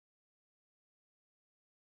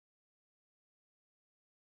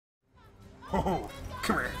Oh,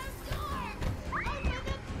 come here.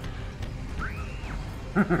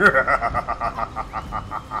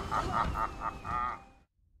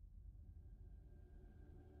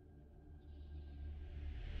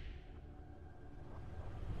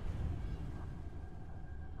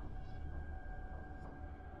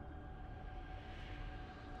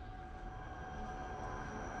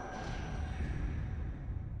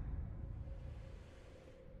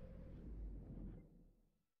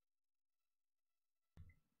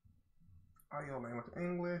 Audio language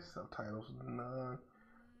English, subtitles none,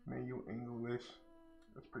 menu English.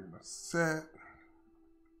 That's pretty much set.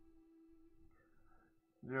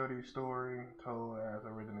 Jody story told as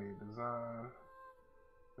originally designed.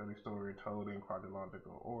 Jody story told in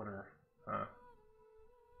chronological order. Huh?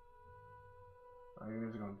 I'm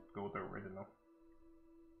just gonna go with the original.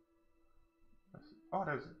 Oh,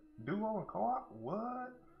 there's duo and co-op?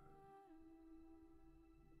 What?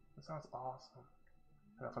 That sounds awesome.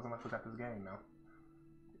 I forgot this game now.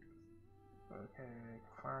 Okay,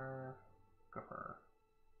 confirm. Confirm.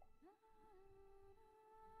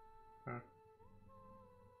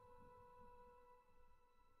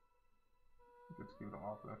 Just keep it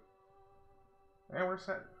off then. And we're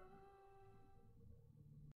set.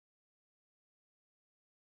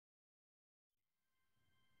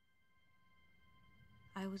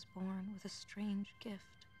 I was born with a strange gift.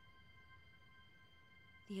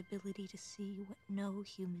 The ability to see what no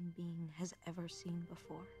human being has ever seen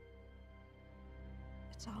before.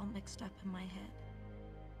 It's all mixed up in my head.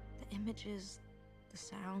 The images, the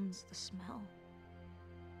sounds, the smell.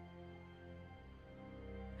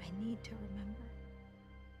 I need to remember.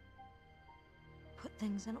 Put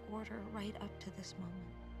things in order right up to this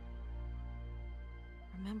moment.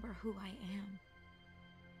 Remember who I am.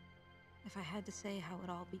 If I had to say how it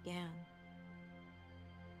all began,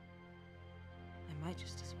 I might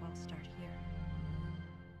just as well start here.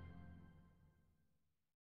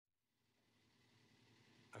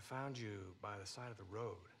 I found you by the side of the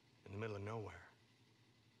road, in the middle of nowhere.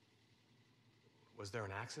 Was there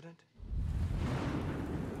an accident?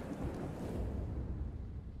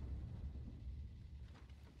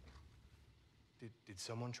 Did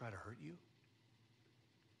someone try to hurt you?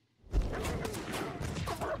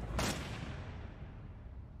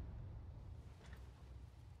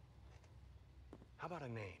 How about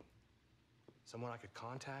a name? Someone I could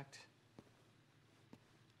contact?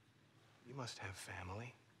 You must have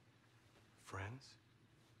family, friends,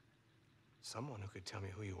 someone who could tell me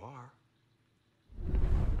who you are.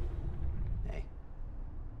 Hey.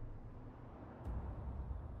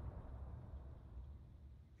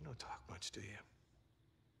 You don't talk much, do you?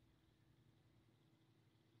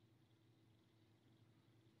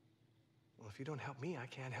 Well, if you don't help me, I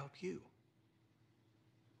can't help you.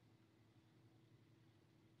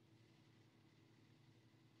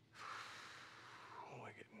 Oh,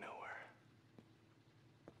 I get nowhere.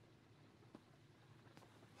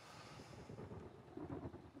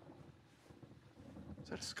 Is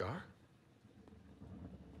that a scar?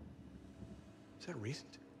 Is that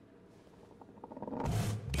recent?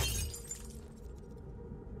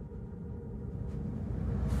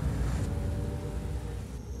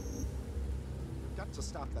 Got to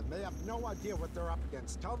stop them. They have no idea what they're up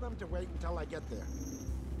against. Tell them to wait until I get there.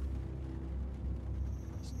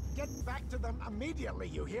 Get back to them immediately,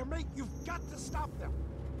 you hear me? You've got to stop them.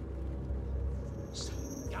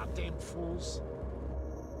 Goddamn fools.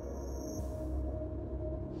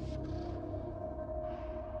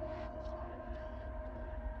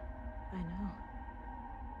 I know.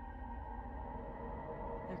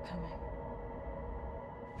 They're coming.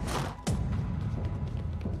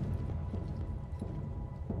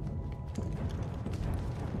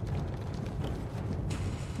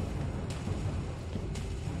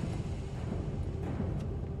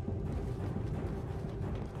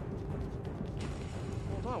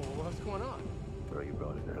 Hold on, what's going on? Girl you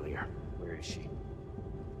brought in earlier. Where is she?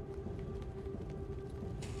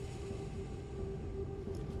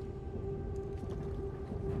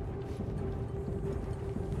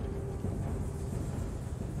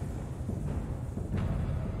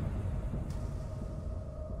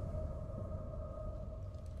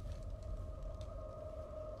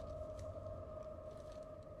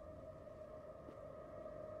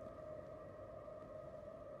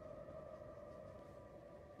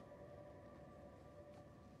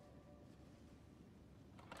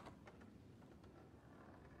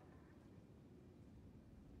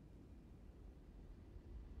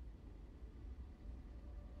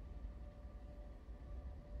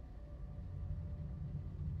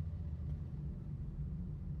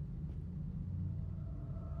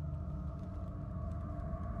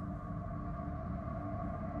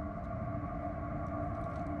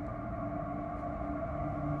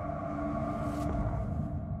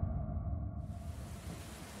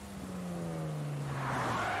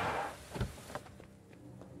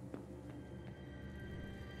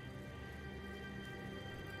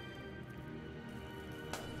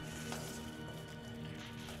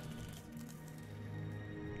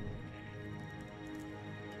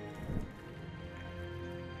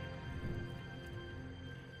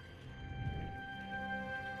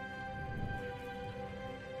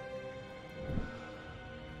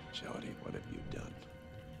 Jody, what have you done?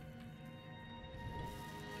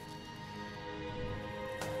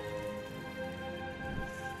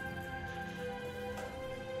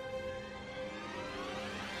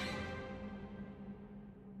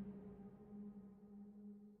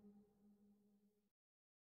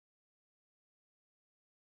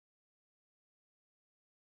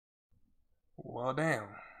 Well, damn.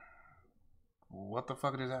 What the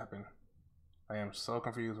fuck just happened? I am so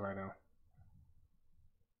confused right now.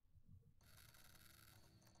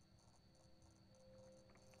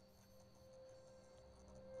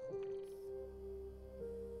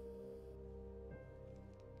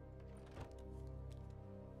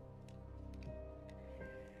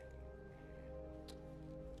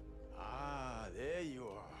 Ah, there you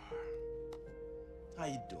are. How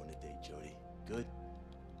you doing today, Jody? Good?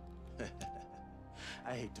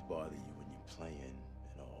 I hate to bother you when you're playing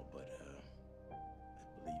and all, but I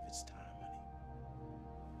believe it's time, honey.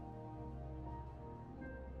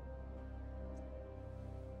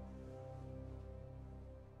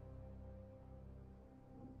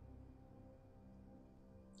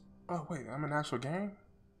 Oh, wait, I'm in an actual game?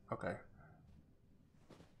 Okay.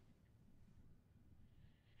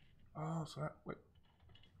 Oh, so that, wait,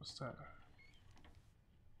 what's that?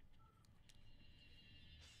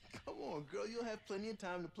 Come on, girl, you'll have plenty of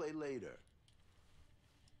time to play later.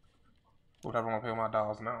 Would I want to pay my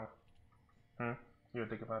dolls now? You ever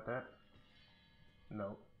think about that?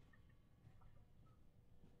 No.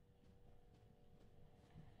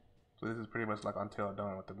 So this is pretty much like Until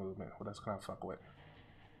Dawn with the movement. Well, that's kind of fuck with.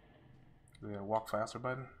 Is there a walk faster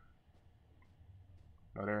button?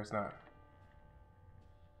 No, there is not.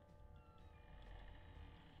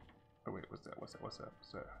 Oh wait, what's that? What's that? What's that?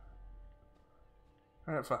 What's that?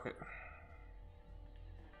 Alright, fuck it.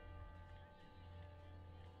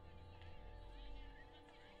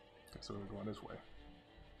 So we're going this way.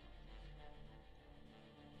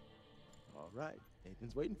 All right,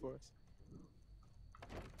 Nathan's waiting for us.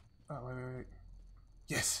 Oh, wait.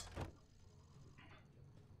 Yes!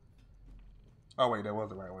 Oh, wait, that was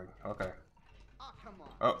the right way. Okay. Oh, come on.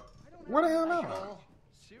 Oh, where the hell am I?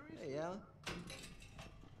 Seriously? Hey, Alan.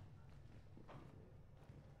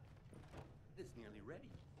 It's nearly ready.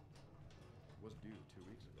 Was due 2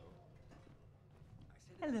 weeks ago.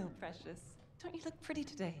 Hello, precious. Don't you look pretty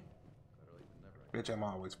today? Bitch, I'm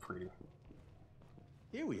always pretty.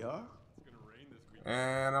 Here we are.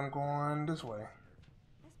 And I'm going this way.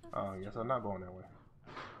 Oh, yes, I'm not going that way.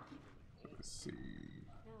 Let's see.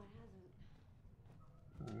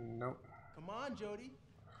 Nope. Come on, Jody.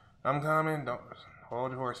 I'm coming. Don't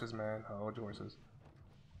hold your horses, man. Hold your horses.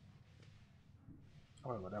 I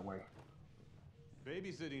want to go that way.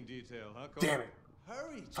 Babysitting detail, huh, Cole? Damn it.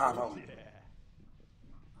 Hurry, 5-0. Jody. Yeah.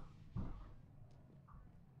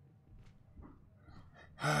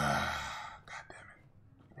 God damn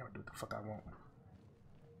it. Never do what the fuck I want.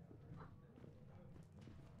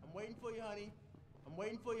 I'm waiting for you, honey. I'm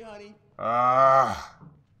waiting for you, honey.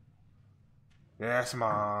 Yes,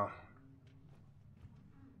 Mom.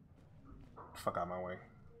 Fuck out my way.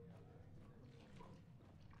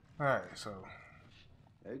 Alright, so.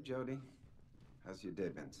 Hey, Jody. How's your day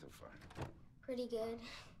been so far? Pretty good.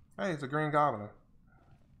 Hey, it's a Green Goblin.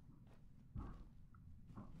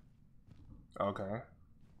 Okay.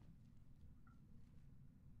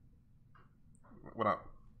 What up?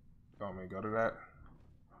 You want me to go to that?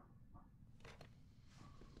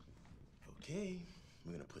 Okay,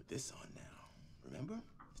 we're gonna put this on now. Remember?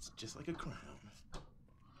 It's just like a crown.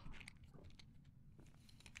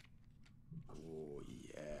 Oh,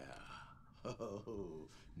 yeah. Oh,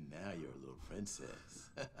 now you're a little princess.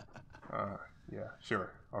 Yeah,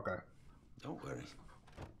 sure. Okay. Don't worry.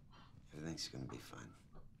 Everything's gonna be fine.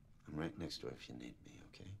 I'm right next door if you need me,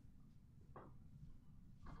 okay?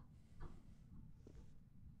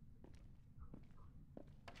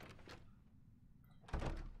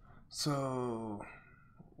 So,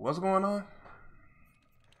 what's going on?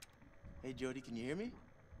 Hey, Jody, can you hear me?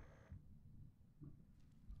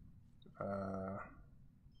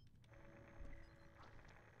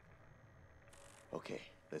 Okay,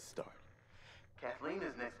 let's start. Kathleen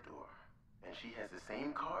is next door, and she has the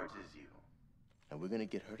same cards as you. And we're gonna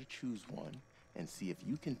get her to choose one and see if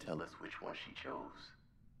you can tell us which one she chose.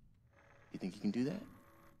 You think you can do that?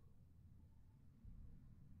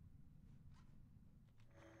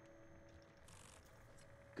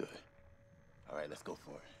 Good. All right, let's go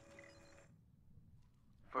for it.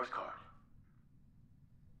 First card.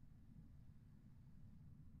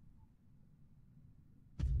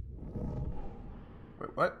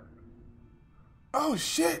 Wait, what? Oh,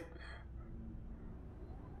 shit!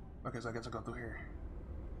 Okay, so I guess I'll go through here.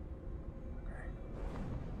 Okay.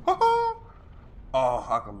 Oh! Oh,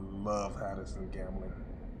 I could love how this in gambling.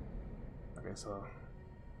 Okay, so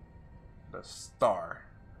the star.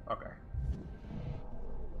 Okay.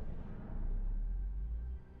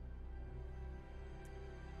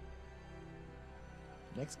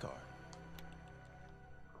 Next card.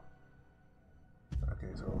 Okay,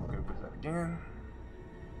 so we're gonna put that again.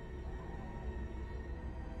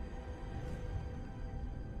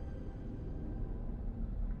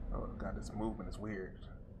 Oh god, this movement is weird.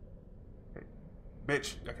 Hey,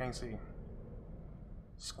 bitch, I can't see.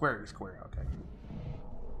 Square, okay.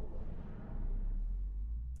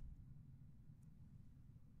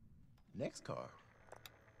 Next card.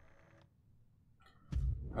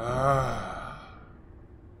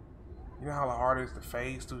 You know how hard it is to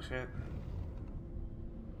phase through shit?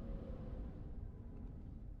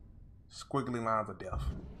 Squiggly lines of death.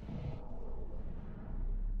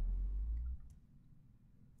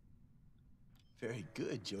 Very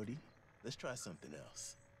good, Jody. Let's try something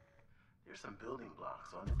else. There's some building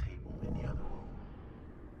blocks on the table in the other room.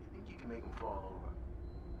 You think you can make them fall over?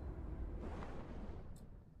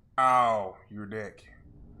 Ow, your dick.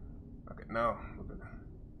 Okay, no. Okay.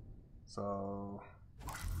 So.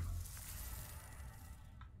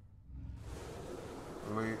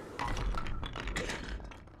 Really?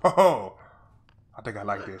 Oh, I think I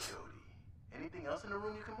like Good, this. Jody. Anything else in the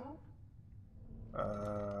room you can move?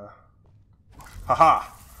 Haha.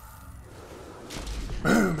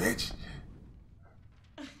 Boom, bitch.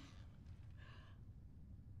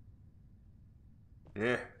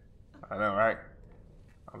 Yeah, I know, right?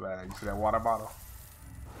 I'm bad. You see that water bottle?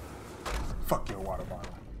 Fuck your water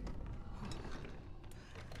bottle.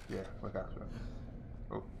 Yeah, look out.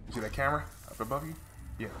 Oh, you see that camera up above you?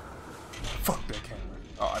 Yeah. Fuck that camera.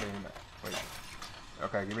 Oh, I didn't even know. Wait.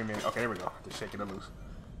 Okay, give me a minute. Okay, there we go. Just shaking it loose.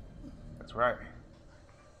 That's right.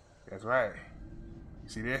 That's right. You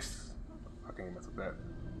see this? I can't mess with that.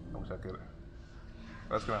 I wish I could.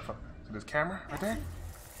 Let's go. See this camera right there?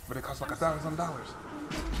 But it costs like $1,000.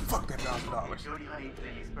 Fuck that $1,000. Jody, honey,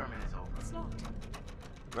 the experiment is over. It's locked.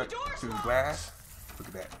 Right? See the glass? Look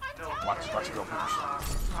at that. Watch it go. Ooh.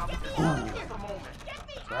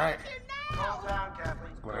 That's right. Calm down,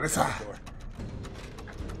 Kathleen. Go to this side.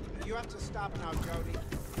 You have to stop now, Jody.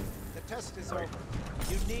 The test is over.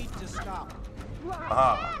 You need to stop.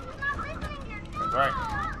 Aha. That's right.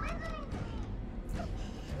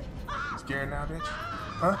 You scared now, bitch?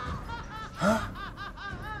 Huh? Huh?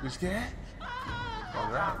 You scared? All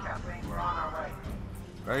right. Kathleen, we're on our way.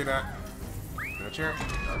 No, you're not. That chair?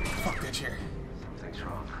 Fuck that chair. Something's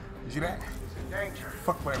wrong. You see that? It's in danger.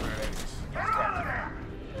 Fuck whatever that is. Get out of there.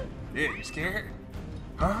 Yeah, you scared?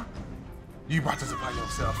 Huh? You brought this upon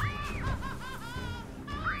yourself.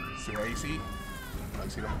 See that AC? Oh, you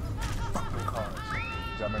see them? Fuck them cars.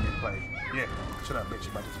 Y'all made me play. Yeah, shut up, bitch.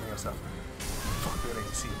 You brought this upon yourself. Fuck that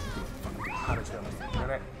AC. It's fucking hot as hell. You know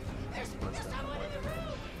that? What's that?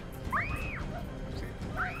 See?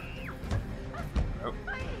 Nope.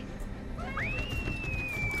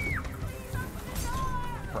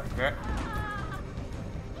 Like that.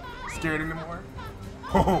 Scared anymore?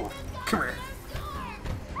 Oh, come here.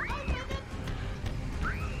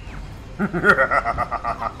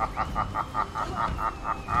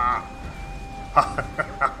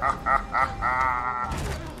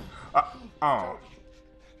 Oh.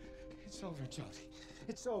 It's over, Jody.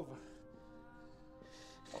 It's over.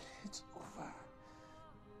 It's over.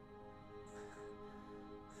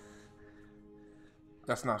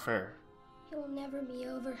 That's not fair. It'll never be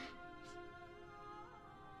over.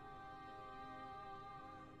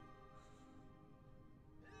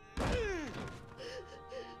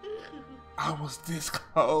 I was this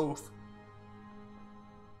close.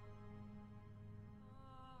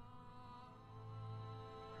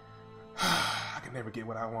 I can never get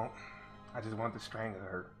what I want. I just want to strangle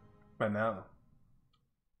her. But no.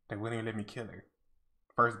 They wouldn't even let me kill her.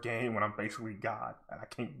 First game when I'm basically God and I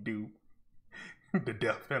can't do the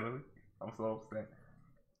death penalty. I'm so upset.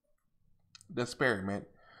 The experiment.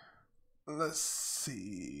 Let's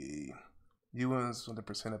see. You and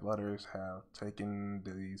 20% of others have taken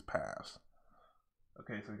these paths.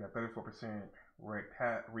 Okay, so we got 34% wreaked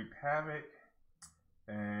havoc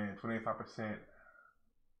and 25%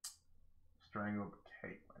 strangled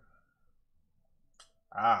Caitlin.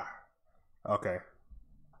 Ah, okay.